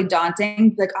feel really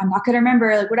daunting. Like, I'm not going to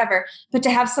remember, like whatever. But to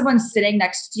have someone sitting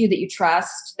next to you that you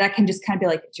trust, that can just kind of be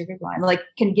like, it's your big blind, like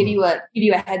can give you a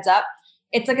heads up.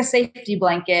 it's like a safety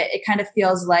blanket. It kind of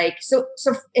feels like, so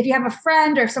if you have a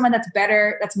friend or someone that's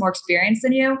better, that's more experienced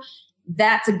than you,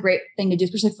 that's a great thing to do,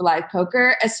 especially for live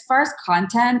poker. As far as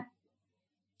content,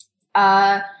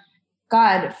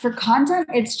 for content,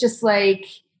 it's just like,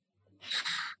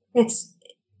 it's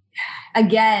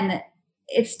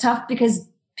tough because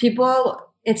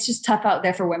it's just tough out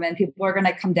there for women. People are going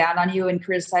to come down on you and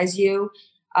criticize you,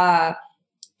 no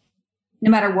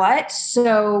matter what.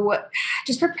 So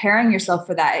just preparing yourself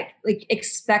for that, like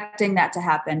expecting that to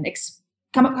happen,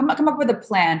 come up with a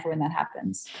plan for when that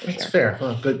happens. That's fair.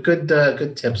 Well, good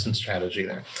tips and strategy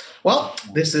there. Well,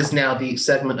 this is now the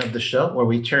segment of the show where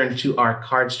we turn to our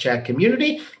Cards Chat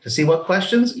community to see what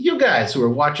questions you guys who are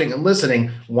watching and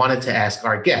listening wanted to ask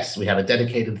our guests. We have a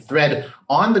dedicated thread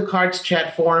on the Cards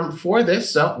Chat forum for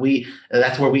this, so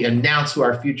that's where we announce who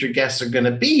our future guests are going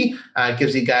to be.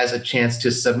 Gives you guys a chance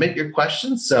to submit your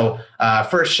questions. So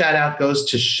first shout out goes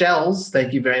to Shells.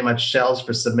 Thank you very much, Shells,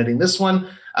 for submitting this one.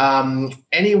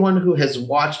 Anyone who has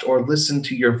watched or listened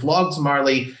to your vlogs,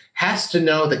 Marley, has to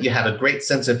know that you have a great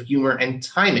sense of humor and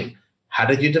timing. How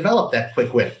did you develop that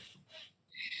quick wit?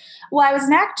 Well, I was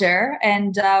an actor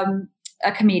and a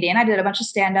comedian. I did a bunch of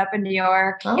stand-up in New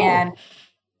York, and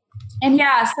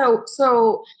yeah,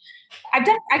 so I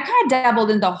kind of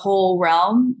dabbled in the whole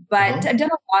realm, but I've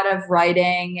done a lot of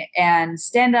writing and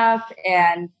stand-up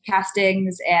and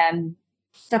castings and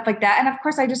stuff like that. And of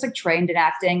course, I just like trained in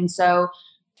acting, so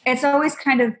it's always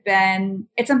kind of been,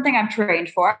 it's something I'm trained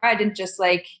for. I didn't just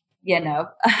like,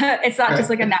 it's not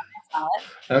just like a natural talent.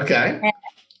 Okay.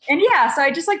 And yeah, so I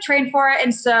just like trained for it.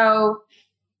 And so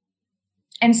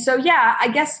yeah, I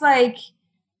guess like,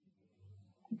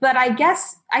 but I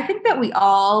think that we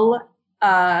all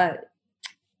like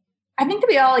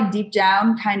deep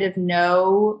down kind of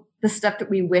know the stuff that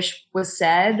we wish was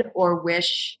said or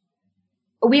wish.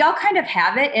 We all kind of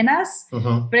have it in us,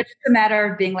 but it's just a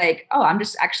matter of being like, oh, I'm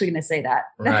just actually going to say that.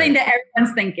 The thing that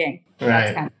everyone's thinking.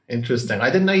 Right. Kind of interesting.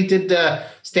 I didn't know you did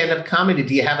stand-up comedy.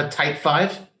 Do you have a type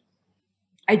 5?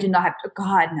 I do not have.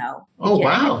 God, no. Oh,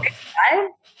 wow.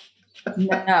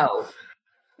 No.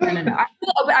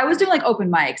 I was doing like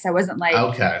open mics. I wasn't like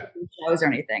shows or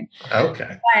anything.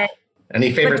 Okay. But,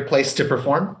 any favorite place to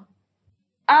perform?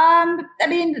 I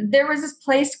mean, there was this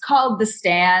place called The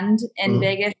Stand in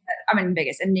Vegas.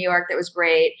 In New York, that was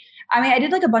great. I mean, I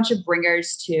did like a bunch of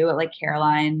bringers too, at like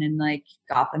Caroline and like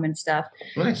Gotham and stuff.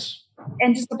 Nice.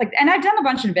 And just like, and I've done a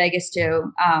bunch in Vegas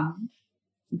too.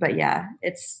 But yeah,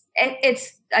 it's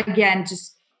again,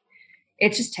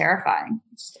 it's just terrifying.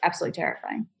 It's absolutely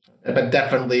terrifying. But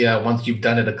definitely, once you've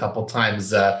done it a couple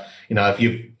times, if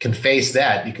you can face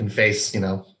that, you can face,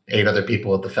 8 other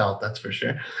people at the Felt, that's for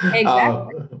sure.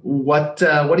 Exactly. What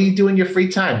do you do in your free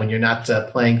time when you're not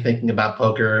playing, thinking about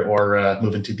poker, or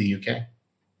moving to the UK?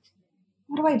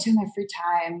 What do I do in my free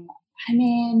time? I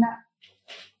mean,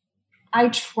 I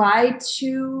try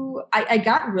to, I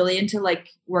got really into like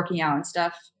working out and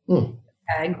stuff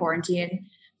in quarantine.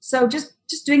 So just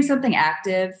doing something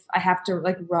active. I have to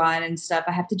like run and stuff.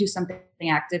 I have to do something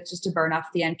active just to burn off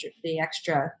the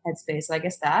extra headspace. So I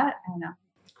guess that, I don't know.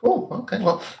 Cool. Okay.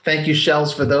 Well, thank you,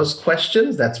 Shells, for those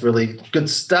questions. That's really good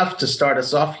stuff to start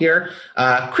us off here.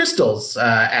 Crystals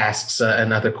asks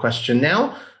another question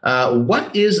now.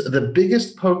 What is the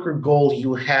biggest poker goal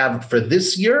you have for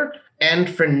this year and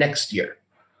for next year?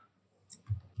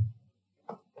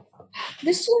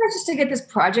 This year, just to get this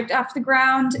project off the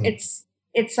ground. It's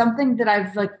something that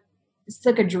it's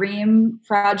like a dream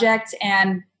project,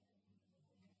 and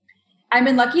I've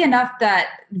been lucky enough that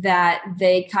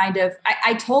they kind of,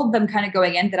 I told them kind of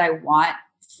going in that I want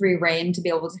free reign to be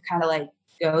able to kind of like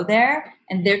go there,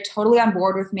 and they're totally on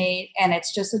board with me, and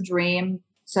it's just a dream.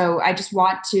 So I just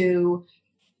want to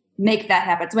make that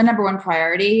happen. It's my number one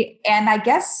priority. And I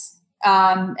guess,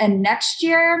 and next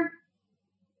year,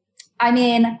 I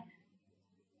mean,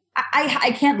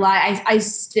 I can't lie. I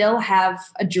still have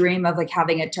a dream of like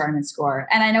having a tournament score.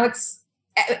 And I know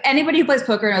anybody who plays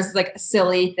poker knows it's like a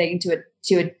silly thing to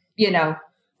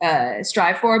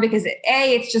strive for, because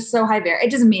it's just so high bar. It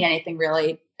doesn't mean anything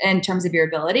really in terms of your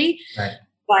ability, right?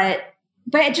 But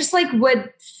it just like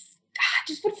would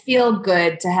feel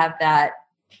good to have that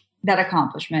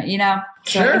accomplishment, So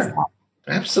sure,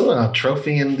 absolutely. A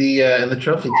trophy in the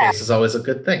trophy case is always a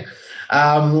good thing.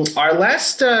 Our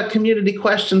last community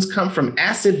questions come from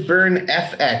Acid Burn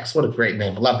FX. What a great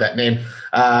name. I love that name.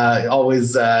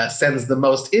 Always sends the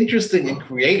most interesting and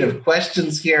creative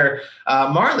questions here.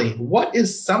 Marley, what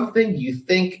is something you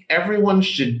think everyone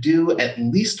should do at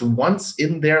least once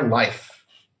in their life?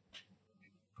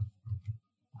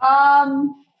 I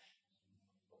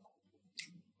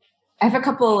have a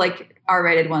couple like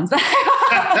R-rated ones.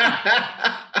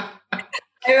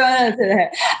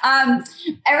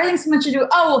 Everything's so much to do.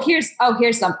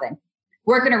 Here's something.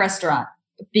 Work in a restaurant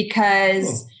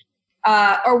because,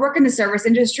 or work in the service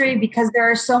industry because there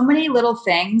are so many little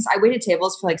things. I waited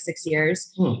tables for like 6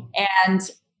 years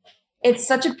and it's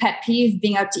such a pet peeve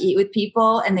being out to eat with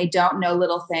people and they don't know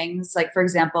little things. Like, for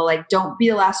example, like don't be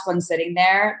the last one sitting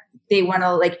there. They want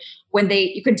to like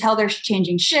you can tell they're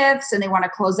changing shifts and they want to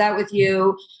close out with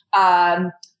you.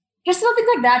 Just little things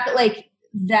like that,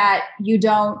 that you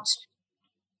don't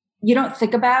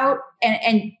think about.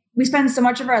 And we spend so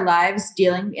much of our lives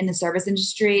dealing in the service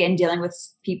industry and dealing with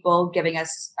people giving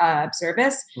us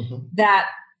service that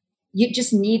you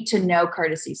just need to know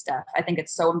courtesy stuff. I think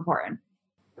it's so important.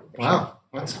 Wow.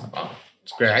 That's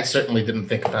great. I certainly didn't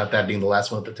think about that being the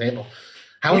last one at the table.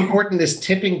 How important is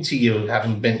tipping to you,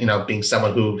 having been, being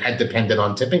someone who had depended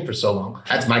on tipping for so long?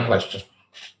 That's my question.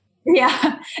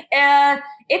 Yeah,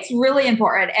 it's really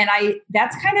important. And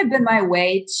that's kind of been my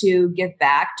way to give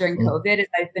back during COVID is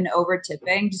I've been over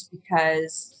tipping just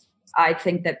because I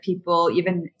think that people,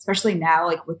 even especially now,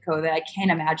 like with COVID, I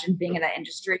can't imagine being in that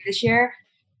industry this year,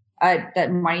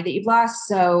 that money that you've lost.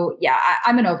 So yeah,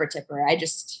 I'm an over tipper. I've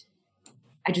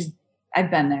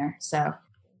been there. So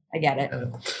I get it.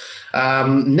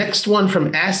 Next one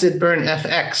from Acid Burn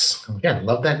FX. Again,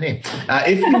 love that name.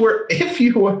 If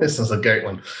you were, this is a great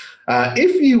one.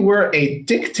 If you were a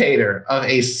dictator of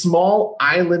a small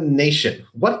island nation,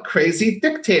 what crazy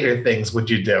dictator things would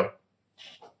you do?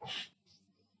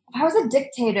 If I was a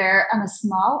dictator on a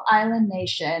small island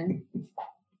nation,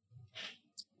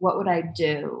 what would I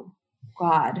do?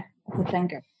 God, that's a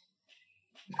thinker.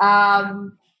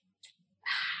 I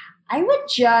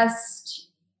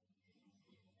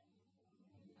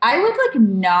would like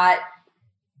not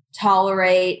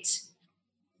tolerate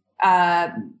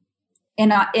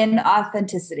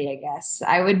inauthenticity, I guess.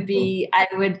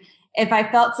 If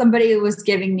I felt somebody was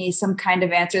giving me some kind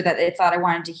of answer that they thought I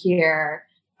wanted to hear,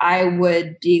 I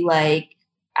would be like,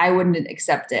 I wouldn't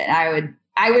accept it. I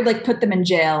would like put them in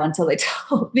jail until they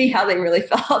told me how they really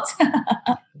felt.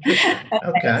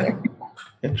 Okay.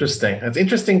 Interesting. That's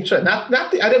interesting.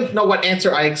 I didn't know what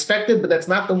answer I expected, but that's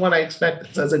not the one I expected.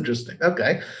 That's interesting.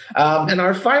 Okay. And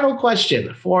our final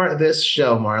question for this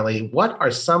show, Marley, what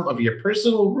are some of your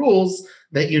personal rules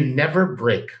that you never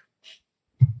break?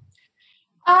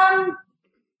 I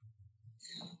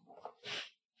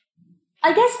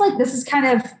guess like this is kind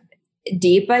of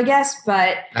deep, I guess,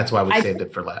 but that's why we saved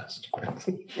it for last.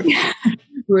 Yeah,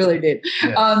 really deep.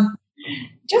 Yeah.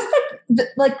 Just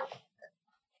like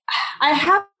I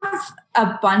have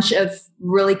a bunch of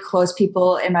really close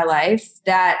people in my life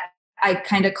that I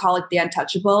kind of call like the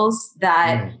untouchables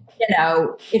that,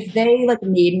 if they like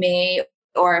need me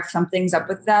or if something's up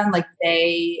with them, like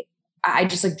I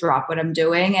just like drop what I'm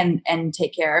doing and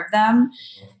take care of them.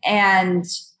 And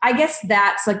I guess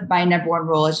that's like my number one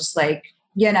rule is just like,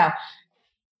 I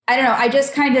don't know. I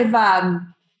just kind of,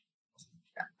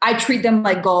 I treat them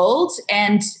like gold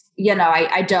and,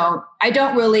 I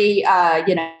don't really,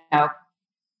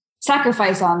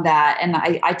 sacrifice on that. And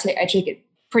I take it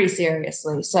pretty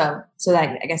seriously. So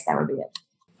that, I guess that would be it.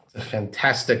 It's a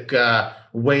fantastic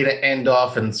way to end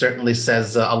off and certainly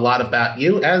says a lot about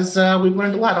you, as we've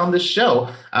learned a lot on this show.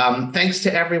 Thanks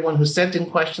to everyone who sent in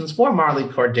questions for Marley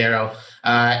Cordero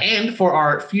and for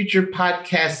our future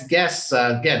podcast guests.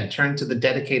 Again, turn to the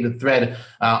dedicated thread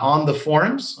on the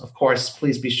forums. Of course,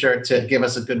 please be sure to give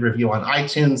us a good review on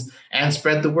iTunes and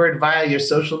spread the word via your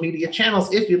social media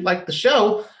channels if you'd like the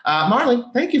show. Marley,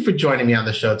 thank you for joining me on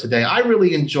the show today. I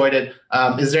really enjoyed it.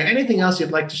 Is there anything else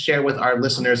you'd like to share with our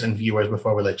listeners and viewers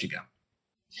before we let you go?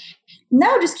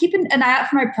 No, just keep an eye out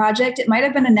for my project. It might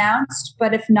have been announced,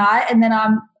 but if not, and then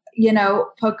I'm,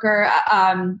 Poker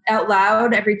Out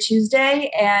Loud every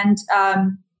Tuesday and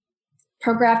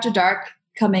Poker After Dark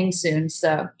coming soon.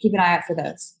 So keep an eye out for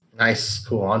those. Nice.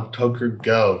 Cool. On Poker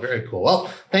Go. Very cool. Well,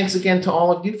 thanks again to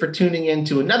all of you for tuning in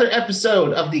to another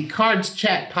episode of the Cards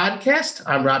Chat podcast.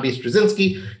 I'm Robbie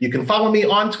Straczynski. You can follow me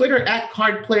on Twitter at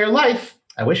CardPlayerLife.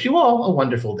 I wish you all a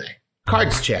wonderful day.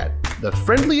 Cards Chat, the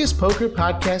friendliest poker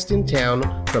podcast in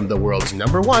town from the world's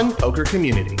 #1 poker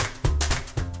community.